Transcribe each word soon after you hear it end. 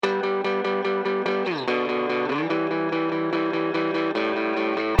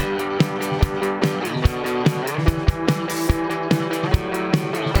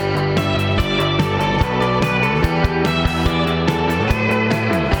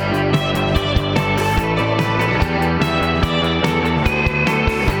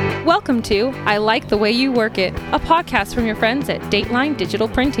Welcome to I Like the Way You Work It, a podcast from your friends at Dateline Digital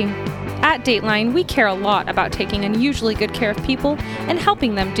Printing. At Dateline, we care a lot about taking unusually good care of people and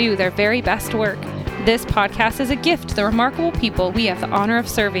helping them do their very best work. This podcast is a gift to the remarkable people we have the honor of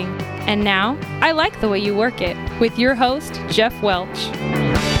serving. And now, I Like the Way You Work It, with your host, Jeff Welch.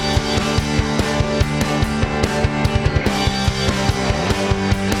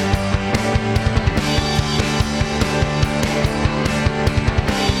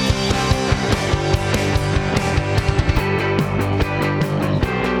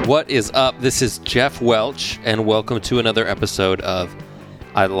 What is up? This is Jeff Welch, and welcome to another episode of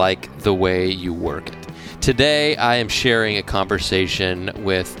I Like the Way You Work It. Today, I am sharing a conversation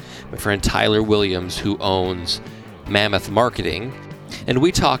with my friend Tyler Williams, who owns Mammoth Marketing, and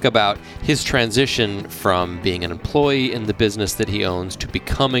we talk about his transition from being an employee in the business that he owns to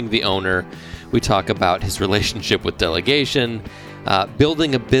becoming the owner. We talk about his relationship with delegation,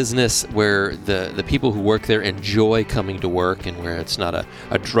 building a business where the people who work there enjoy coming to work and where it's not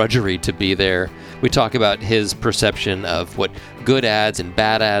a drudgery to be there. We talk about his perception of what good ads and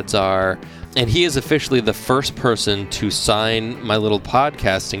bad ads are. And he is officially the first person to sign my little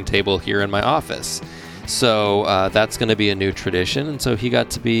podcasting table here in my office. So that's going to be a new tradition. And so he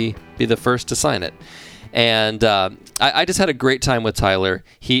got to be the first to sign it. And I just had a great time with Tyler.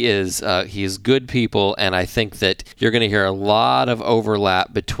 He is good people, and I think that you're going to hear a lot of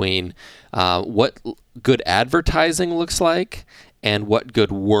overlap between what good advertising looks like and what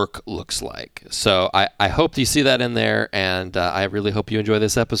good work looks like. So I hope you see that in there, and I really hope you enjoy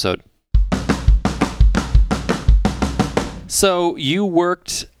this episode. So you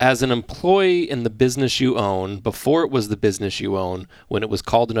worked as an employee in the business you own before it was the business you own, when it was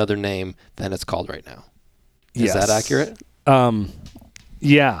called another name than it's called right now. Is that accurate?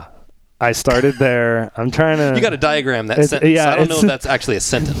 Yeah. I started there. I'm trying to... You got to diagram that sentence. Yeah, I don't know if that's actually a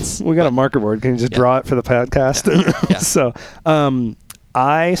sentence. We got a marker board. Can you just draw it for the podcast? Yeah. So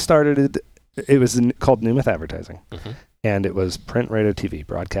I started... It was called Mammoth Advertising. Mm-hmm. And it was print, radio, TV,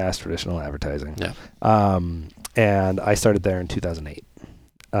 broadcast, traditional advertising. Yeah. And I started there in 2008.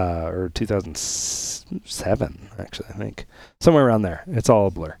 Or 2007, actually, I think. Somewhere around there. It's all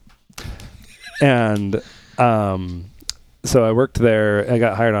a blur. And... so I worked there. I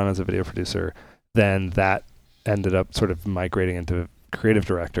got hired on as a video producer. Then that ended up sort of migrating into creative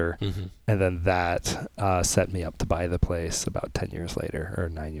director. Mm-hmm. And then that set me up to buy the place about 10 years later or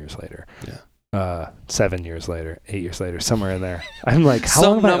 9 years later. Yeah. 7 years later, 8 years later, somewhere in there. I'm like, how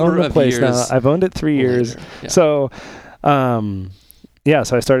long have I owned the place now? I've owned it 3 years. Yeah. So, so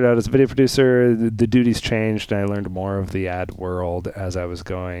I started out as a video producer. The duties changed, and I learned more of the ad world as I was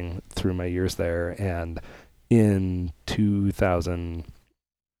going through my years there. And in 2000,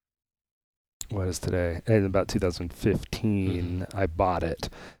 what is today? In about 2015, I bought it.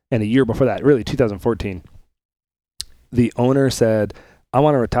 And a year before that, really 2014, the owner said, I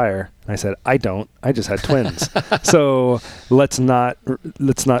want to retire. And I said, I don't. I just had twins. So let's not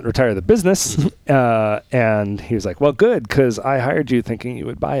retire the business. And he was like, well, good, because I hired you thinking you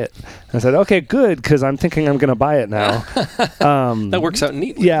would buy it. And I said, okay, good, because I'm thinking I'm going to buy it now. That works out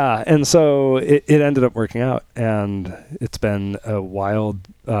neatly. Yeah. And so it ended up working out. And it's been a wild,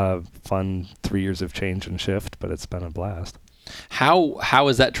 fun 3 years of change and shift, but it's been a blast. How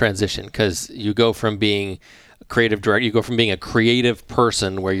is that transition? Because you go from being creative director, you go from being a creative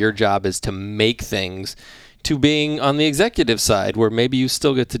person where your job is to make things to being on the executive side where maybe you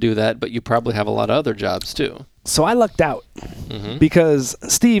still get to do that, but you probably have a lot of other jobs too. So I lucked out because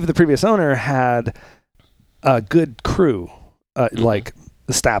Steve, the previous owner, had a good crew, like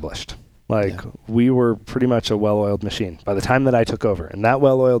established. We were pretty much a well-oiled machine by the time that I took over, and that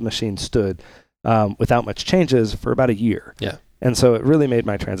well-oiled machine stood without much changes for about a year. Yeah. And so it really made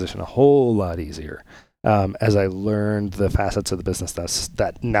my transition a whole lot easier. As I learned the facets of the business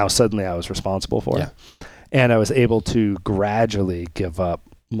that now suddenly I was responsible for. Yeah. And I was able to gradually give up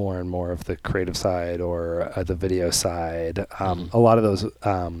more and more of the creative side or the video side, a lot of those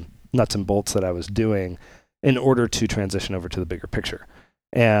nuts and bolts that I was doing in order to transition over to the bigger picture.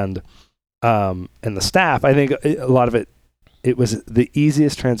 And the staff, I think a lot of it was the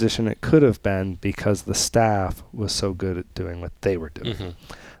easiest transition it could have been because the staff was so good at doing what they were doing. Mm-hmm.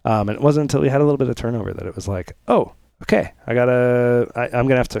 And it wasn't until we had a little bit of turnover that it was like, oh, okay, I'm going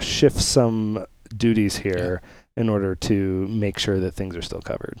to have to shift some duties here in order to make sure that things are still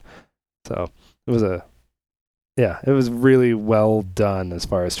covered. So it was a Yeah, it was really well done as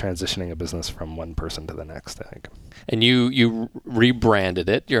far as transitioning a business from one person to the next, I think. And you rebranded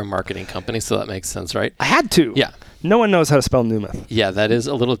it. You're a marketing company, so that makes sense, right? I had to. Yeah. No one knows how to spell Numith. Yeah, that is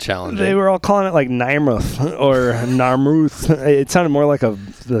a little challenging. They were all calling it like Nymruth or Narmuth. It sounded more like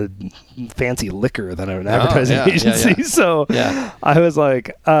the fancy liquor than an advertising agency. Yeah. So I was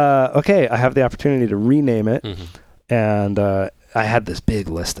like, okay, I have the opportunity to rename it. And I had this big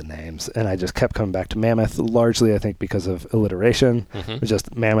list of names, and I just kept coming back to Mammoth, largely, I think, because of alliteration. It was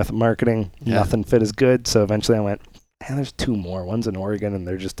just Mammoth Marketing. Nothing fit as good. So eventually I went, man, there's two more. One's in Oregon, and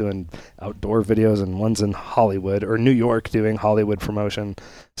they're just doing outdoor videos, and one's in Hollywood or New York doing Hollywood promotion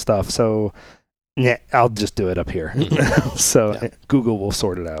stuff. So yeah, I'll just do it up here. So Google will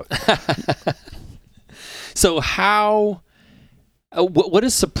sort it out. So how, what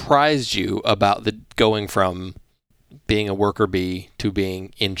has surprised you about the going from being a worker bee to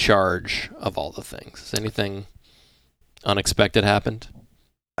being in charge of all the things? Has anything unexpected happened?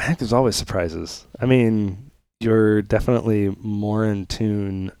 I think there's always surprises. I mean, you're definitely more in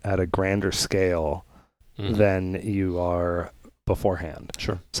tune at a grander scale than you are beforehand.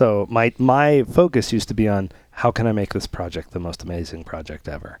 Sure. So my focus used to be on how can I make this project the most amazing project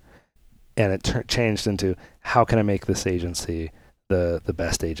ever? And it changed into how can I make this agency the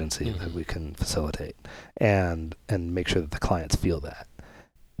best agency that we can facilitate, and make sure that the clients feel that,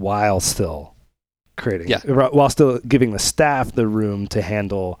 while still creating, while still giving the staff the room to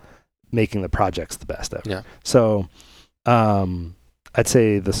handle making the projects the best ever. Yeah. So I'd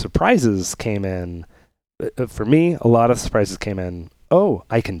say the surprises came in, for me, a lot of surprises came in, oh,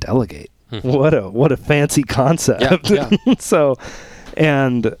 I can delegate. What a fancy concept. Yeah. So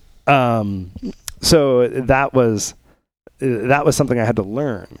that was something I had to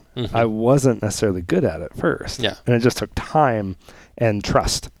learn. I wasn't necessarily good at it first. Yeah. And it just took time and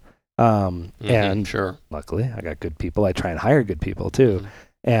trust. And sure, luckily I got good people. I try and hire good people too.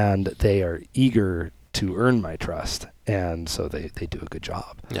 And they are eager to earn my trust. And so they do a good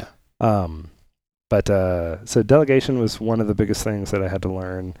job. Yeah. So delegation was one of the biggest things that I had to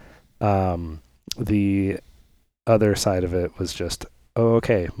learn. The other side of it was just, oh,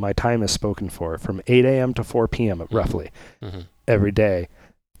 okay, my time is spoken for from 8 a.m. to 4 p.m. roughly every day.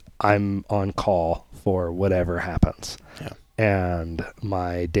 I'm on call for whatever happens. Yeah. And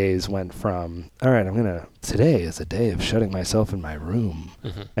my days went from, all right, today is a day of shutting myself in my room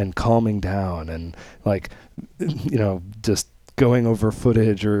and calming down and just going over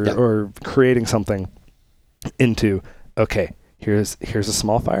footage or creating something, into, okay, here's a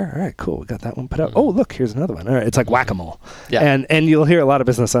small fire. All right, cool. We got that one put out. Oh, look, here's another one. All right, it's like whack-a-mole. Yeah. And you'll hear a lot of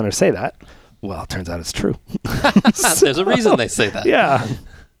business owners say that. Well, it turns out it's true. There's a reason they say that. Yeah.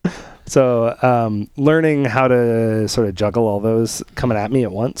 So learning how to sort of juggle all those coming at me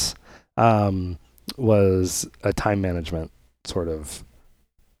at once was a time management sort of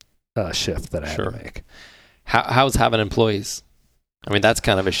shift that I had to make. How's having employees? I mean, that's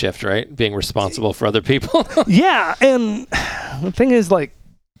kind of a shift, right? Being responsible for other people. Yeah. And the thing is,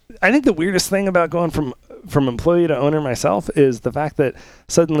 I think the weirdest thing about going from employee to owner myself is the fact that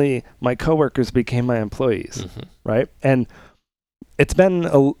suddenly my coworkers became my employees, right? And it's been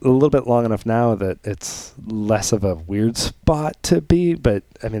a little bit long enough now that it's less of a weird spot to be, but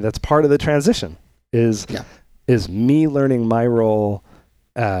I mean, that's part of the transition is me learning my role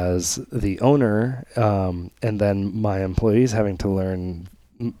as the owner, and then my employees having to learn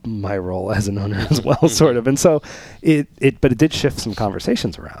my role as an owner as well, sort of. And so but it did shift some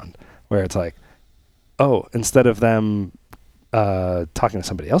conversations around where it's like, oh, instead of them talking to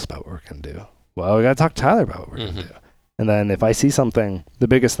somebody else about what we're going to do, well, we got to talk to Tyler about what we're going to do. And then if I see something, the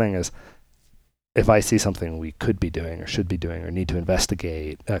biggest thing is if I see something we could be doing or should be doing or need to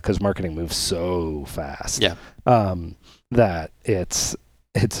investigate, because marketing moves so fast, that it's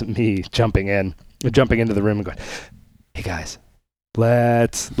me jumping into the room and going, hey guys,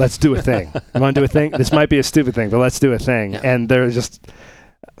 let's do a thing. You want to do a thing? This might be a stupid thing, but let's do a thing. Yeah. And there was just,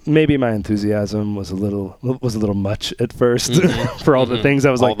 maybe my enthusiasm was a little much at first for all the things.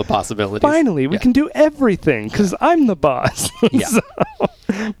 I was all the possibilities. Finally, we can do everything because I'm the boss.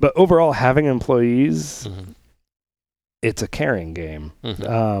 But overall, having employees, it's a caring game.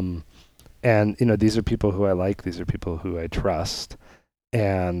 And these are people who I like. These are people who I trust.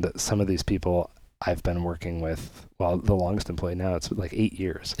 And some of these people I've been working with, well, the longest employee now, it's like 8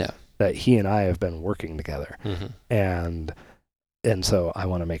 years that he and I have been working together. And so I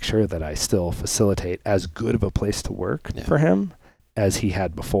want to make sure that I still facilitate as good of a place to work for him as he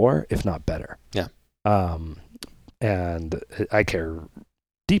had before, if not better. Yeah. And I care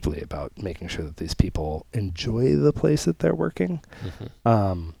deeply about making sure that these people enjoy the place that they're working.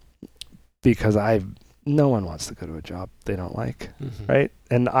 Because no one wants to go to a job they don't like, right?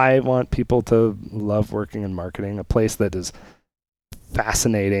 And I want people to love working in marketing, a place that is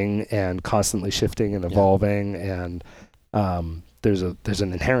fascinating and constantly shifting and evolving, and there's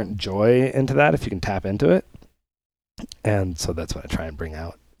an inherent joy into that if you can tap into it. And so that's what I try and bring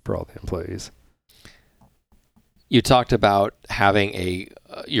out for all the employees. You talked about having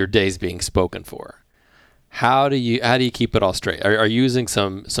your days being spoken for. How do you keep it all straight? Are you using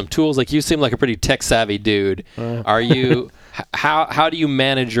some tools? Like, you seem like a pretty tech savvy dude. Are you? How do you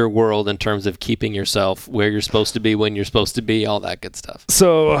manage your world in terms of keeping yourself where you're supposed to be, when you're supposed to be, all that good stuff?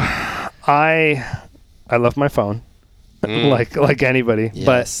 So, I love my phone, like anybody,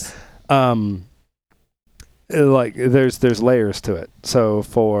 yes. but like there's layers to it. So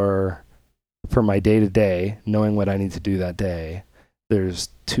for my day-to-day, knowing what I need to do that day, there's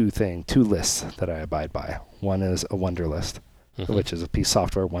two lists that I abide by. One is a Wunderlist, which is a piece of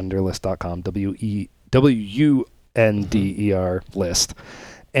software, wunderlist.com, WUNDER list.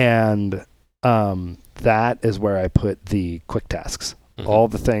 And that is where I put the quick tasks, all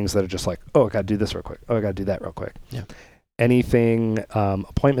the things that are just like, oh, I got to do this real quick. Oh, I got to do that real quick. Yeah. Anything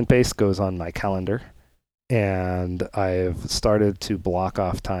appointment-based goes on my calendar. And I've started to block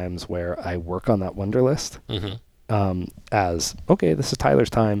off times where I work on that Wunderlist. As, okay, this is Tyler's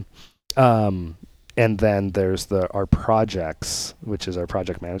time. And then there's our projects, which is our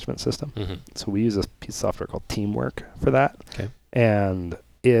project management system. So we use a piece of software called Teamwork for that. Okay. And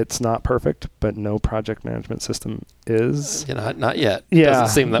it's not perfect, but no project management system is. Not yet. Yeah.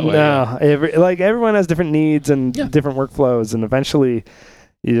 Doesn't seem that way. No. Everyone has different needs and different workflows, and eventually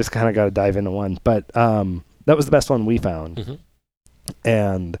you just kind of got to dive into one. But that was the best one we found.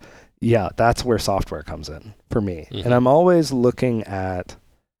 And yeah, that's where software comes in for me. And I'm always looking at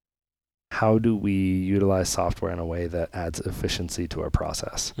how do we utilize software in a way that adds efficiency to our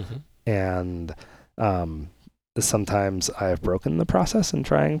process. And sometimes I have broken the process in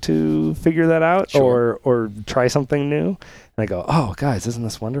trying to figure that out, or try something new. And I go, oh, guys, isn't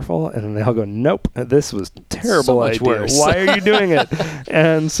this wonderful? And then they all go, nope, this was terrible so much idea. Worse. Why are you doing it?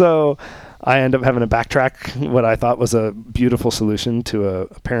 And so I end up having to backtrack what I thought was a beautiful solution to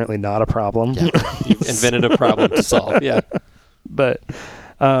apparently not a problem. Yeah. You've invented a problem to solve. Yeah. But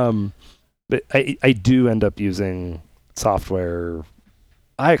I do end up using software.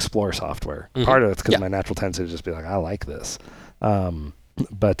 I explore software. Part of it's because my natural tendency to just be like, I like this.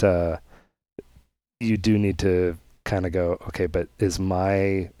 But you do need to kind of go, okay, but is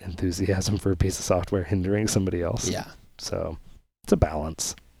my enthusiasm for a piece of software hindering somebody else? Yeah. So it's a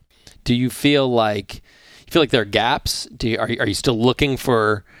balance. Do you feel like there are gaps? Are you still looking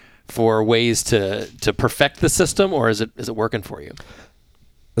for ways to perfect the system, or is it working for you?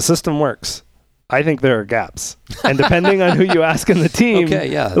 The system works. I think there are gaps, and depending on who you ask in the team, okay,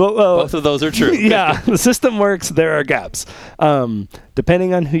 yeah, well, both of those are true. Yeah, the system works. There are gaps.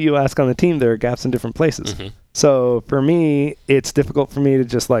 Depending on who you ask on the team, there are gaps in different places. So for me, it's difficult for me to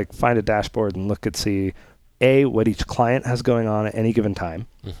just like find a dashboard and look and see A, what each client has going on at any given time,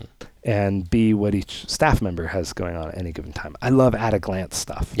 and B, what each staff member has going on at any given time. I love at-a-glance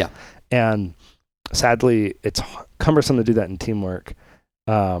stuff. Yeah. And sadly, it's cumbersome to do that in Teamwork.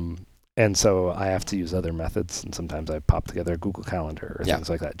 And so I have to use other methods, and sometimes I pop together a Google Calendar or things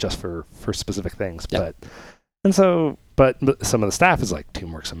like that just for specific things. Yeah. But some of the staff is like,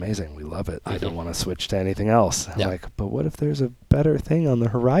 Teamwork's amazing. We love it. I don't want to switch to anything else. I'm like, but what if there's a better thing on the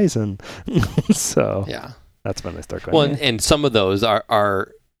horizon? So that's when they start going. Well, and some of those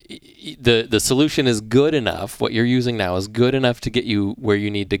are the solution is good enough. What you're using now is good enough to get you where you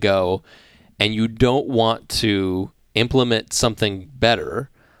need to go, and you don't want to implement something better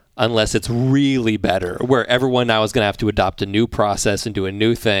unless it's really better, where everyone now is going to have to adopt a new process and do a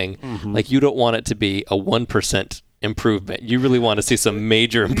new thing. Like, you don't want it to be a 1% improvement. You really want to see some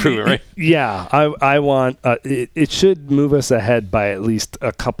major improvement, right? Yeah, I want it should move us ahead by at least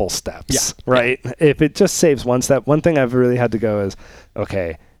a couple steps, right? If it just saves one step, one thing I've really had to go is,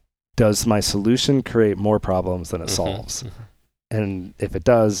 okay, does my solution create more problems than it solves? And if it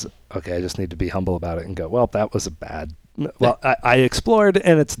does, okay, I just need to be humble about it and go, well, that was a bad. Well, I explored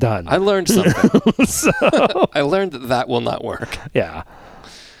and it's done. I learned something. I learned that will not work. Yeah.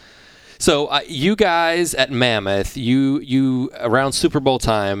 So you guys at Mammoth, you around Super Bowl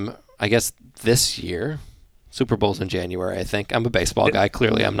time, I guess this year, Super Bowl's in January, I think. I'm a baseball guy.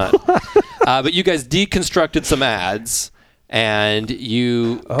 Clearly I'm not. But you guys deconstructed some ads, and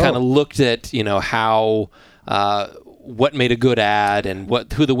you kind of looked at, how what made a good ad and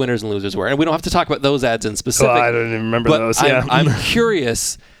who the winners and losers were. And we don't have to talk about those ads in specific. I don't even remember those. I'm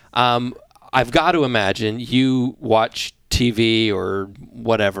curious. I've got to imagine you watch TV or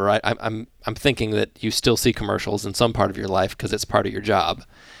whatever, I'm thinking that you still see commercials in some part of your life because it's part of your job.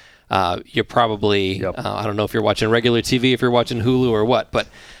 You're probably, I don't know if you're watching regular TV, if you're watching Hulu or what, but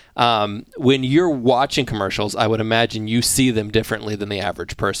when you're watching commercials, I would imagine you see them differently than the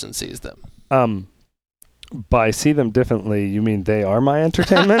average person sees them. By see them differently, you mean they are my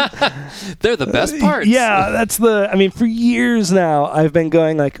entertainment? They're the best parts. Yeah, for years now, I've been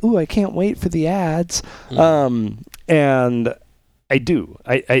going like, ooh, I can't wait for the ads. And I do.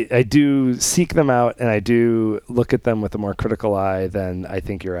 I do seek them out, and I do look at them with a more critical eye than I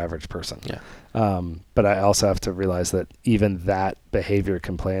think your average person. Yeah. But I also have to realize that even that behavior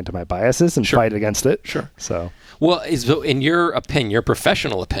can play into my biases and fight against it. Sure. So, well, in your opinion, your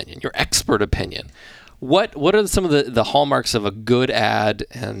professional opinion, your expert opinion, what are some of the hallmarks of a good ad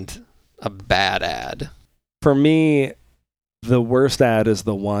and a bad ad? For me, the worst ad is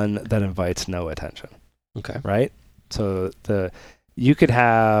the one that invites no attention. Okay. Right? So you could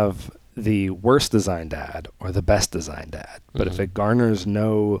have the worst designed ad or the best designed ad, but if it garners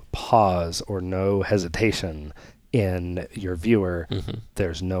no pause or no hesitation in your viewer,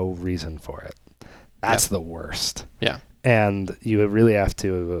 there's no reason for it. That's the worst. Yeah. And you really have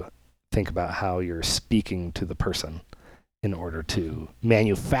to think about how you're speaking to the person in order to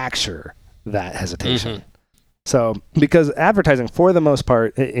manufacture that hesitation. So, because advertising, for the most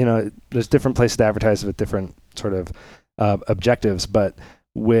part, there's different places to advertise with different sort of objectives, but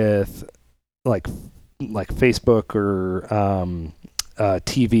with like Facebook or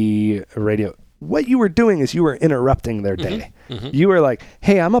TV, radio, what you were doing is you were interrupting their day. You were like,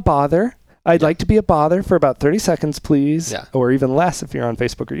 hey, I'm a bother. I'd like to be a bother for about 30 seconds, please, or even less if you're on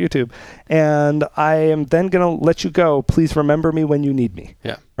Facebook or YouTube. And I am then going to let you go. Please remember me when you need me.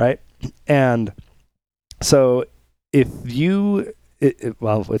 Yeah. Right? And so if you,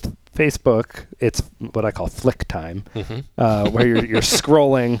 with Facebook, it's what I call flick time, where you're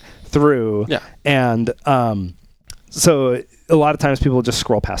scrolling through. Yeah. And so a lot of times people just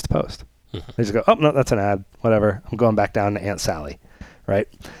scroll past the post. They just go, oh, no, that's an ad. Whatever. I'm going back down to Aunt Sally. Right?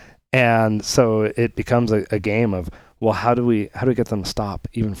 And so it becomes a game of, well, how do we get them to stop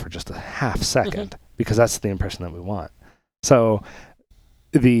even for just a half second? Because that's the impression that we want. So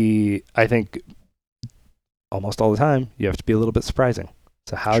I think almost all the time you have to be a little bit surprising.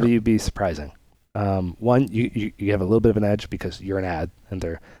 So how do you be surprising? One, you have a little bit of an edge because you're an ad and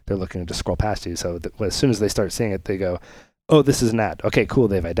they're looking to just scroll past you. So as soon as they start seeing it, they go, oh, this is an ad. Okay, cool.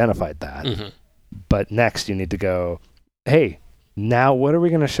 They've identified that. But next you need to go, hey, now what are we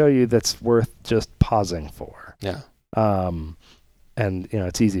going to show you that's worth just pausing for? Yeah. And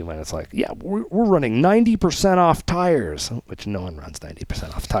it's easy when it's like, yeah, we're running 90% off tires, which no one runs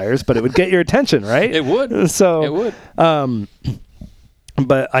 90% off tires, but it would get your attention, right? It would. So it would.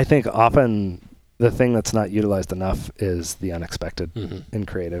 But I think often the thing that's not utilized enough is the unexpected in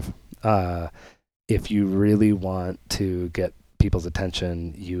creative. If you really want to get people's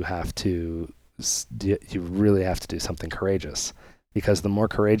attention, you really have to do something courageous, because the more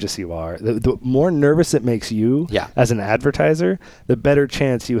courageous you are, the more nervous it makes you as an advertiser, the better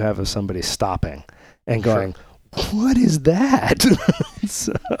chance you have of somebody stopping and going, what is that?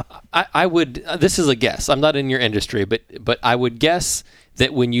 So. I would, this is a guess. I'm not in your industry, but I would guess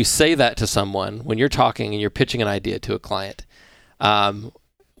that when you say that to someone, when you're talking and you're pitching an idea to a client,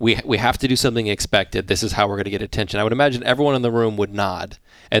 we have to do something expected. This is how we're going to get attention. I would imagine everyone in the room would nod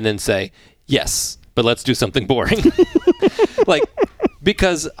and then say, yes, but let's do something boring. Like,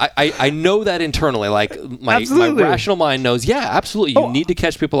 because I know that internally, like my rational mind knows, absolutely, you need to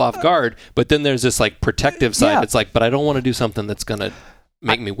catch people off guard. But then there's this like protective side. It's like, but I don't want to do something that's going to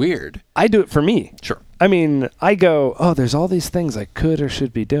make me weird. I do it for me. Sure. I mean, I go, oh, there's all these things I could or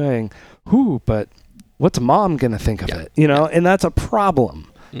should be doing. But what's mom going to think of it? And that's a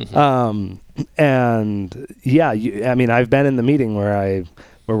problem. And I've been in the meeting where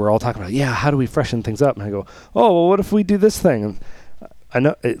we're all talking about, how do we freshen things up? And I go, oh, well, what if we do this thing? And I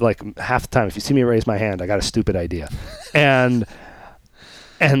know, like half the time, if you see me raise my hand, I got a stupid idea. And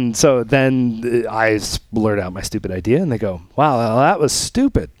so then I blurt out my stupid idea, and they go, wow, well, that was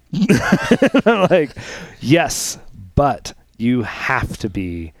stupid. I'm like, yes, but you have to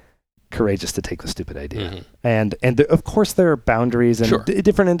be courageous to take the stupid idea. And of course there are boundaries, and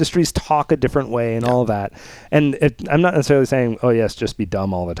different industries talk a different way and all of that. And I'm not necessarily saying, oh yes, just be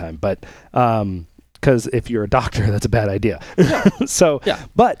dumb all the time, but because if you're a doctor, that's a bad idea.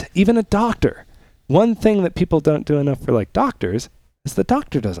 But even a doctor, one thing that people don't do enough for like doctors is the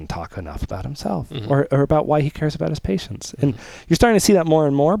doctor doesn't talk enough about himself or about why he cares about his patients. And you're starting to see that more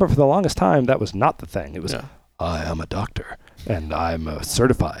and more, but for the longest time, that was not the thing. It was, I am a doctor and I'm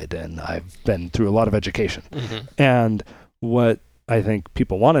certified and I've been through a lot of education. And what I think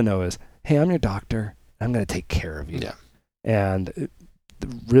people want to know is, hey, I'm your doctor. I'm going to take care of you. Yeah. And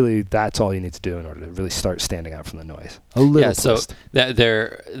really, that's all you need to do in order to really start standing out from the noise. A little so twist.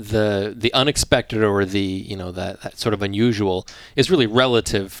 the unexpected or the that sort of unusual is really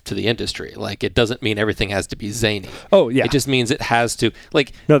relative to the industry. Like, it doesn't mean everything has to be zany. Oh yeah. It just means it has to,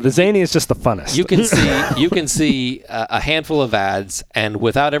 like, no, the zany is just the funnest. you can see a handful of ads, and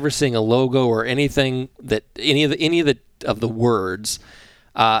without ever seeing a logo or anything that any of the words,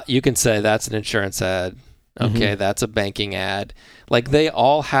 you can say that's an insurance ad. Okay, that's a banking ad. Like, they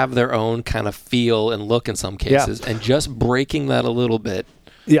all have their own kind of feel and look in some cases, and just breaking that a little bit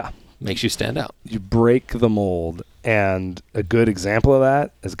makes you stand out. You break the mold, and a good example of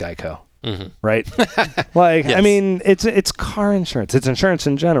that is Geico, right? Like, Yes. I mean, it's car insurance. It's insurance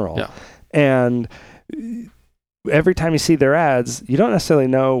in general. Yeah. And every time you see their ads, you don't necessarily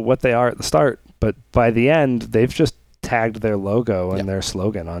know what they are at the start, but by the end, they've just tagged their logo and their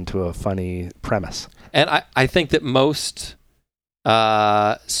slogan onto a funny premise. And I think that most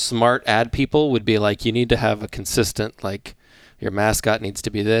smart ad people would be like, you need to have a consistent, like, your mascot needs to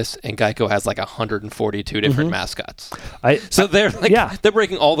be this, and Geico has like 142 different mascots. So they're like, they're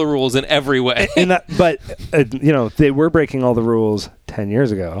breaking all the rules in every way. But they were breaking all the rules 10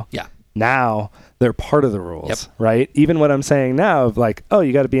 years ago. Yeah. Now they're part of the rules, Yep. right? Even what I'm saying now of like, oh,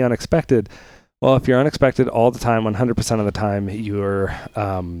 you got to be unexpected. Well, if you're unexpected all the time, 100% of the time, you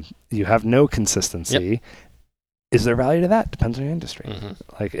have no consistency. Yep. Is there value to that? Depends on your industry.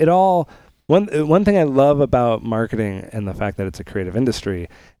 Like, it all. One thing I love about marketing and the fact that it's a creative industry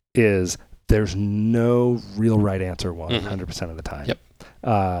is there's no real right answer 100% of the time.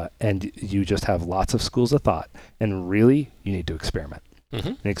 Yep. And you just have lots of schools of thought. And really, you need to experiment.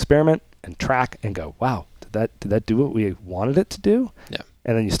 And experiment and track and go, wow, did that do what we wanted it to do? Yeah.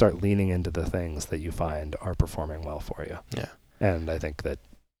 And then you start leaning into the things that you find are performing well for you. Yeah. And I think that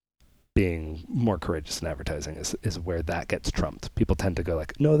being more courageous in advertising is where that gets trumped. People tend to go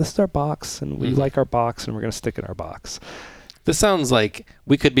like, no, this is our box, and we like our box, and we're going to stick in our box. This sounds like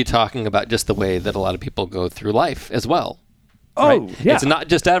we could be talking about just the way that a lot of people go through life as well. Oh, right? yeah. It's not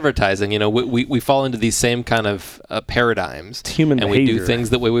just advertising. We fall into these same kind of paradigms. It's human behavior. And we do things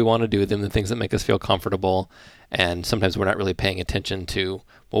the way we want to do them, the things that make us feel comfortable. And sometimes we're not really paying attention to,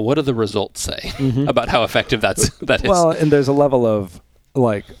 well, what do the results say about how effective that is? Well, and there's a level of,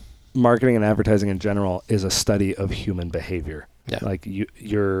 like, marketing and advertising in general is a study of human behavior. Yeah. Like,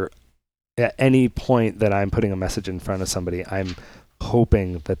 you're at any point that I'm putting a message in front of somebody, I'm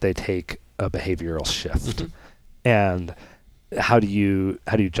hoping that they take a behavioral shift. And how do you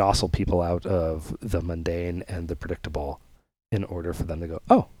jostle people out of the mundane and the predictable in order for them to go,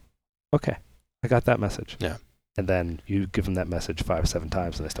 oh, okay, I got that message. Yeah. And then you give them that message 5-7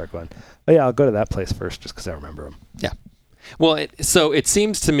 times, and they start going, oh yeah, I'll go to that place first just because I remember them. Yeah. Well, so it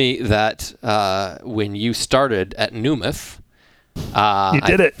seems to me that when you started at Newmouth, you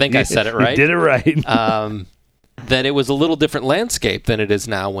did it. I think I said it right. You did it right. That it was a little different landscape than it is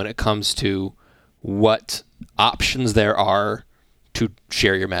now when it comes to what options there are to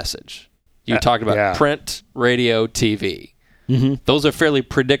share your message. You talked about print, radio, TV. Those are fairly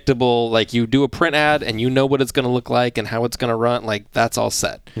predictable. Like, you do a print ad and you know what it's going to look like and how it's going to run. Like, that's all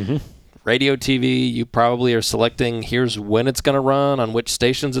set. Radio, TV, you probably are selecting, here's when it's going to run, on which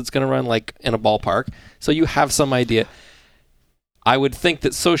stations it's going to run, like in a ballpark. So you have some idea. I would think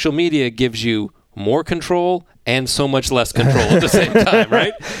that social media gives you more control and so much less control at the same time,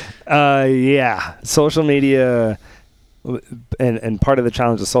 right? Yeah. Social media, and part of the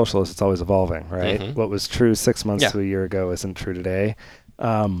challenge of social is it's always evolving, right? What was true 6 months to a year ago isn't true today.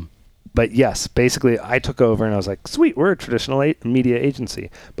 But yes, basically I took over and I was like, sweet, we're a traditional media agency,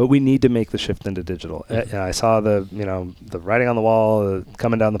 but we need to make the shift into digital. I saw the writing on the wall,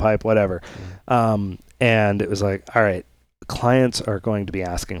 coming down the pipe, whatever. And it was like, all right, clients are going to be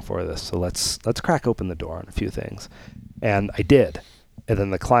asking for this. So let's crack open the door on a few things. And I did. And then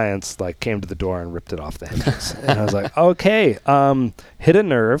the clients came to the door and ripped it off the hinges. And I was like, okay, hit a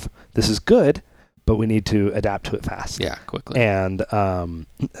nerve. This is good, but we need to adapt to it fast. Yeah, quickly. And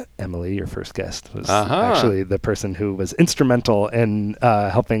Emily, your first guest, was actually the person who was instrumental in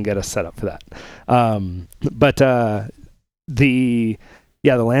helping get us set up for that. But the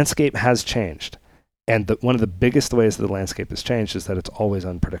landscape has changed. And one of the biggest ways that the landscape has changed is that it's always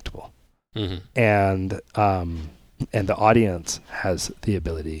unpredictable. And the audience has the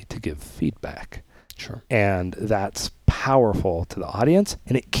ability to give feedback. Sure. And that's powerful to the audience,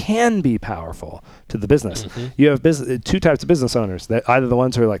 and it can be powerful to the business. You have two types of business owners. That either the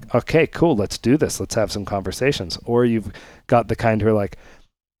ones who are like, okay, cool, let's do this, let's have some conversations, or you've got the kind who are like,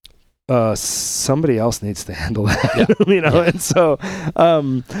 somebody else needs to handle that, and so,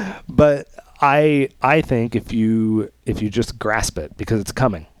 but I think if you just grasp it because it's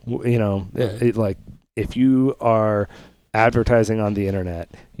coming, if you are advertising on the internet,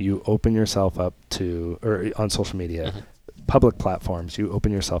 you open yourself up to, or on social media, public platforms, you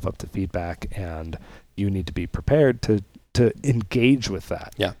open yourself up to feedback, and you need to be prepared to engage with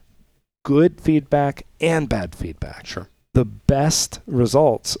that. Yeah. Good feedback and bad feedback. Sure. The best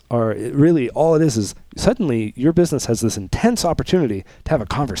results are really all it is suddenly your business has this intense opportunity to have a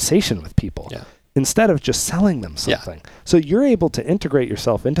conversation with people instead of just selling them something. Yeah. So you're able to integrate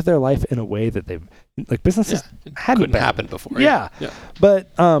yourself into their life in a way that businesses hadn't happened before. Yeah. But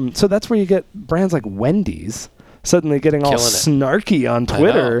so that's where you get brands like Wendy's suddenly getting all snarky on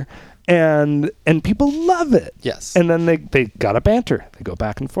Twitter, and people love it. Yes. And then they got a banter. They go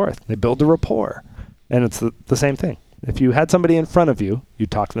back and forth. They build a rapport. And it's the same thing. If you had somebody in front of you, you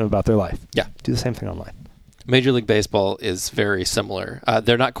talk to them about their life. Yeah. Do the same thing online. Major League Baseball is very similar.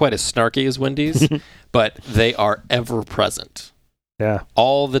 They're not quite as snarky as Wendy's, but they are ever present. Yeah.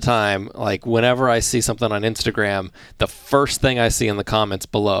 All the time. Like whenever I see something on Instagram, the first thing I see in the comments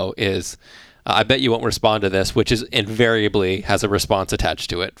below is, I bet you won't respond to this, which is invariably has a response attached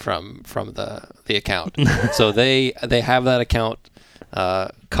to it from the account. So they have that account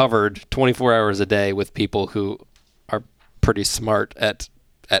covered 24 hours a day with people who are pretty smart at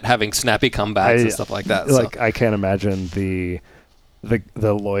having snappy comebacks and stuff like that. I can't imagine the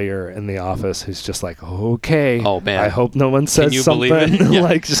lawyer in the office who's just like, okay, oh man, I hope no one says something,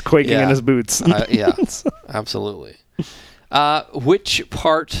 like just quaking in his boots. Yeah, absolutely. Which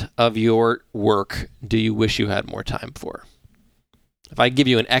part of your work do you wish you had more time for? If I give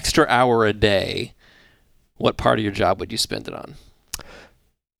you an extra hour a day, what part of your job would you spend it on?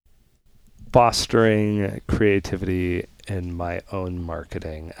 Fostering creativity in my own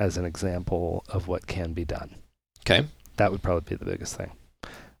marketing as an example of what can be done. Okay. That would probably be the biggest thing.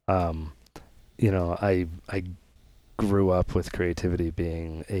 I grew up with creativity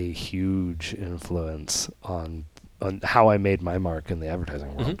being a huge influence on how I made my mark in the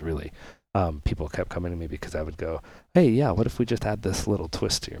advertising world, really. People kept coming to me because I would go, hey, yeah, what if we just add this little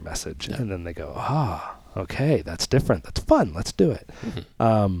twist to your message? Yeah. And then they go, okay, that's different. That's fun. Let's do it.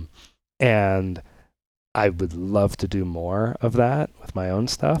 And I would love to do more of that with my own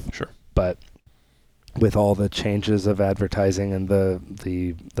stuff. Sure. But with all the changes of advertising and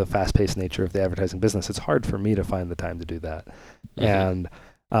the fast-paced nature of the advertising business, it's hard for me to find the time to do that. And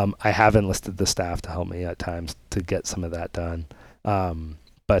I have enlisted the staff to help me at times to get some of that done.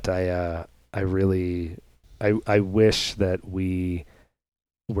 But I wish that we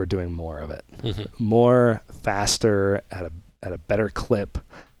were doing more of it, more faster at a better clip,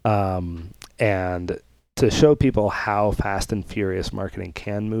 and to show people how fast and furious marketing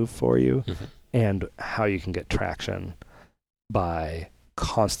can move for you, and how you can get traction by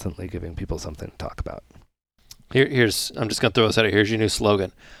constantly giving people something to talk about. Here's I'm just going to throw this out here. Here's your new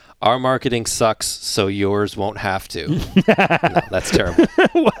slogan. Our marketing sucks, so yours won't have to. No, that's terrible.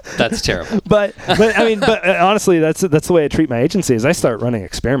 That's terrible. But honestly, that's the way I treat my agency is I start running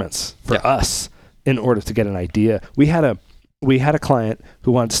experiments for us in order to get an idea. We had a client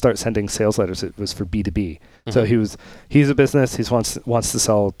who wanted to start sending sales letters. It was for B2B. So he's a business. He wants to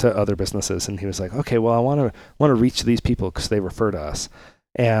sell to other businesses, and he was like, okay, well, I want to reach these people because they refer to us.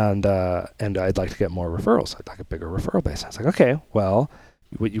 And I'd like to get more referrals. I'd like a bigger referral base. I was like, okay, well,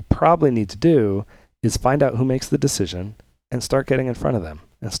 what you probably need to do is find out who makes the decision and start getting in front of them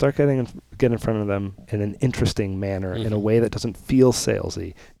and get in front of them in an interesting manner, in a way that doesn't feel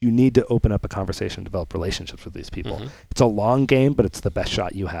salesy. You need to open up a conversation, develop relationships with these people. It's a long game, but it's the best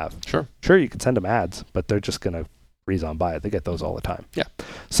shot you have. Sure, you can send them ads, but they're just going to breeze on by it. They get those all the time. Yeah.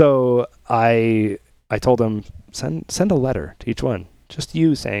 So I told them, send a letter to each one. Just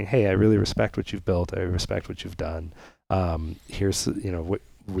you saying, hey, I really respect what you've built. I respect what you've done. Here's,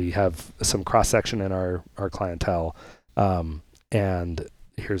 we have some cross-section in our clientele. And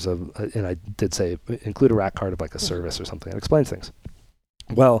here's and I did say, include a rack card of like a service or something that explains things.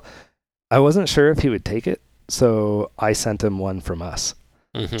 Well, I wasn't sure if he would take it. So I sent him one from us.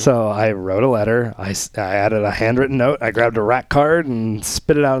 So I wrote a letter. I added a handwritten note. I grabbed a rack card and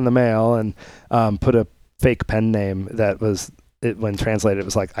spit it out in the mail and put a fake pen name that was, when translated, it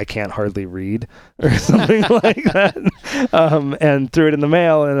was like, I can't hardly read or something like that. And threw it in the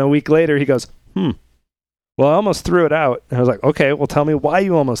mail. And a week later, he goes, well, I almost threw it out. And I was like, okay, well, tell me why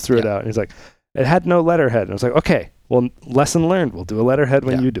you almost threw it out. And he's like, it had no letterhead. And I was like, okay, well, lesson learned. We'll do a letterhead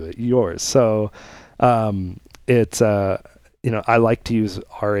when you do it, yours. So it's, I like to use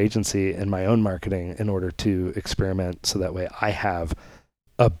our agency and my own marketing in order to experiment so that way I have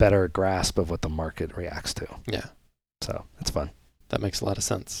a better grasp of what the market reacts to. Yeah. So it's fun. That makes a lot of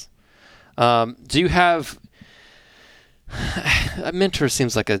sense. Do you have a mentor?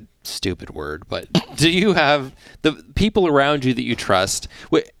 Seems like a stupid word, but do you have the people around you that you trust?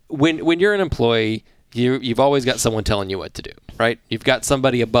 When you're an employee, you've always got someone telling you what to do, right? You've got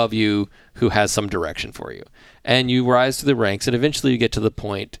somebody above you who has some direction for you, and you rise through the ranks, and eventually you get to the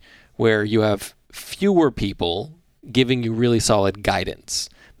point where you have fewer people giving you really solid guidance.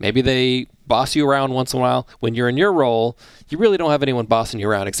 Maybe they boss you around once in a while. When you're in your role, you really don't have anyone bossing you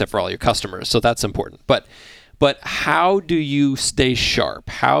around except for all your customers. So that's important. But how do you stay sharp?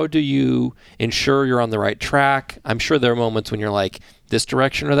 How do you ensure you're on the right track? I'm sure there are moments when you're like, this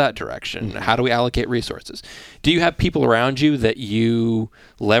direction or that direction. How do we allocate resources? Do you have people around you that you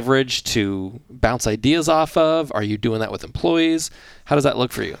leverage to bounce ideas off of? Are you doing that with employees? How does that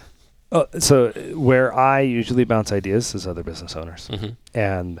look for you? So where I usually bounce ideas is other business owners.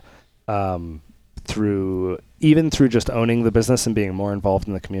 And through just owning the business and being more involved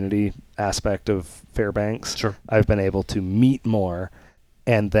in the community aspect of Fairbanks, Sure. I've been able to meet more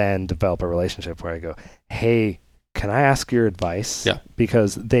and then develop a relationship where I go, hey, can I ask your advice? Yeah.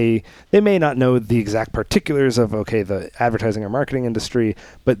 Because they may not know the exact particulars of, the advertising or marketing industry,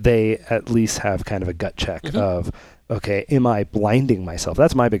 but they at least have kind of a gut check of, okay, am I blinding myself?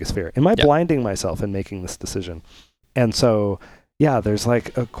 That's my biggest fear. Am I blinding myself in making this decision? And so, there's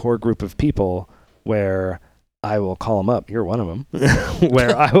like a core group of people where I will call them up. You're one of them.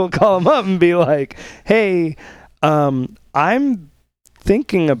 Where I will call them up and be like, hey, I'm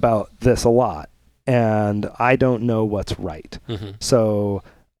thinking about this a lot and I don't know what's right. So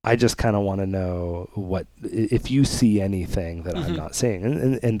I just kind of want to know if you see anything that I'm not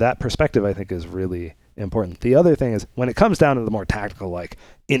seeing. And that perspective, I think, is really important. The other thing is when it comes down to the more tactical, like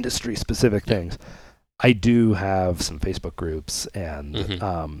industry specific things, I do have some Facebook groups and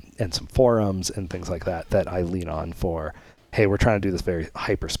some forums and things like that I lean on for, hey, we're trying to do this very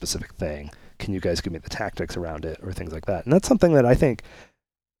hyper specific thing. Can you guys give me the tactics around it or things like that? And that's something that I think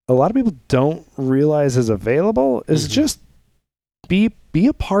a lot of people don't realize is available is just be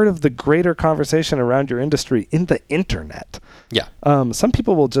a part of the greater conversation around your industry in the internet. Yeah. Some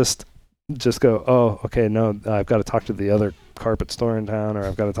people will just go, oh, okay, no, I've got to talk to the other carpet store in town, or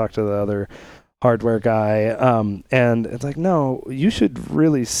I've got to talk to the other hardware guy. And it's like, no, you should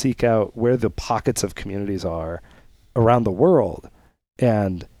really seek out where the pockets of communities are around the world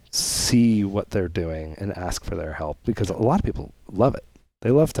and see what they're doing and ask for their help, because a lot of people love it.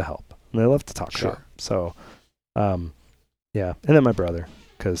 They love to help and they love to talk shop. So, yeah. And then my brother,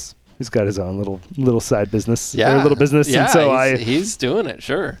 because he's got his own little side business, or little business. Yeah, and so he's doing it.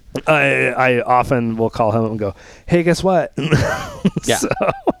 Sure. I often will call him and go, hey, guess what? Yeah.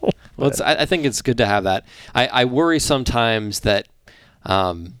 Well, I think it's good to have that. I worry sometimes that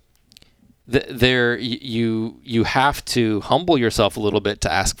you have to humble yourself a little bit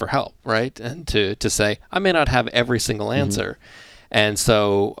to ask for help, right? And to say, I may not have every single answer. And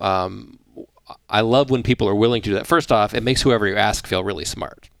so I love when people are willing to do that. First off, it makes whoever you ask feel really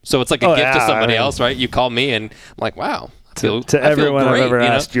smart. So it's like a gift to somebody else, right? You call me and I'm like, wow. To everyone I've ever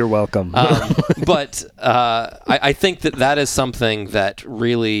asked, you're welcome. But I think that is something that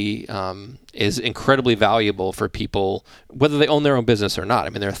really is incredibly valuable for people, whether they own their own business or not. I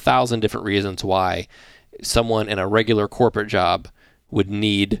mean, there are 1,000 different reasons why someone in a regular corporate job would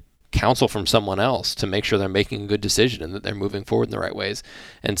need counsel from someone else to make sure they're making a good decision and that they're moving forward in the right ways.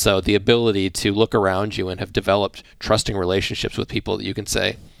 And so the ability to look around you and have developed trusting relationships with people that you can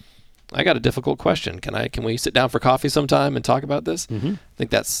say, I got a difficult question. Can we sit down for coffee sometime and talk about this? I think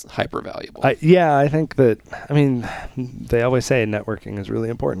that's hyper valuable. I think that, they always say networking is really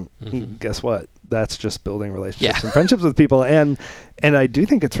important. Guess what? That's just building relationships and friendships with people. And I do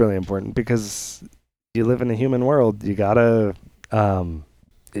think it's really important because you live in a human world. You gotta,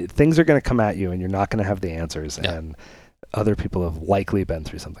 things are going to come at you and you're not going to have the answers. Yeah. And other people have likely been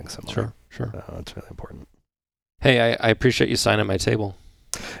through something similar. Sure. That's really important. Hey, I appreciate you signing my table.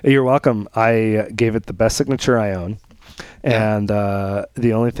 You're welcome. I gave it the best signature I own. And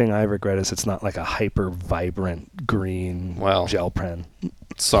the only thing I regret is it's not like a hyper vibrant green gel pen.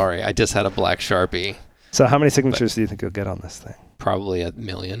 Sorry, I just had a black Sharpie. So how many signatures do you think you'll get on this thing? Probably 1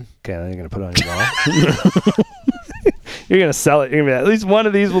 million. Okay, then you're going to put it on your wall. You're going to sell it. You're going to be, at least one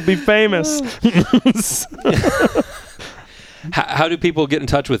of these will be famous. How do people get in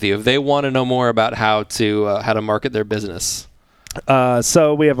touch with you if they want to know more about how to market their business?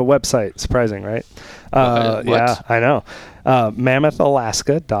 So we have a website. Surprising, right? Yeah, I know.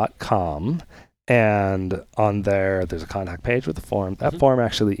 MammothAlaska.com. And on there's a contact page with a form. That form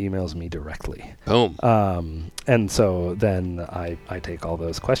actually emails me directly. Boom. And so then I take all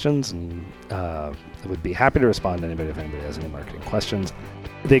those questions and I would be happy to respond to anybody if anybody has any marketing questions.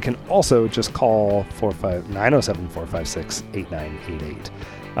 They can also just call 907-456-8988.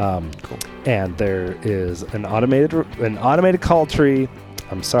 Cool. And there is an automated call tree.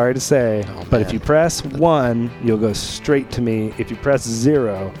 I'm sorry to say, but if you press 1, you'll go straight to me. If you press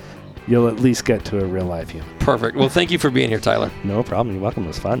 0, you'll at least get to a real live human. Perfect. Well, thank you for being here, Tyler. No problem. You're welcome. It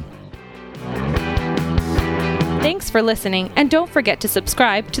was fun. Thanks for listening, and don't forget to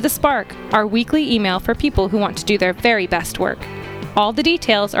subscribe to The Spark, our weekly email for people who want to do their very best work. All the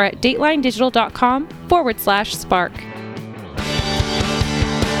details are at datelinedigital.com/spark.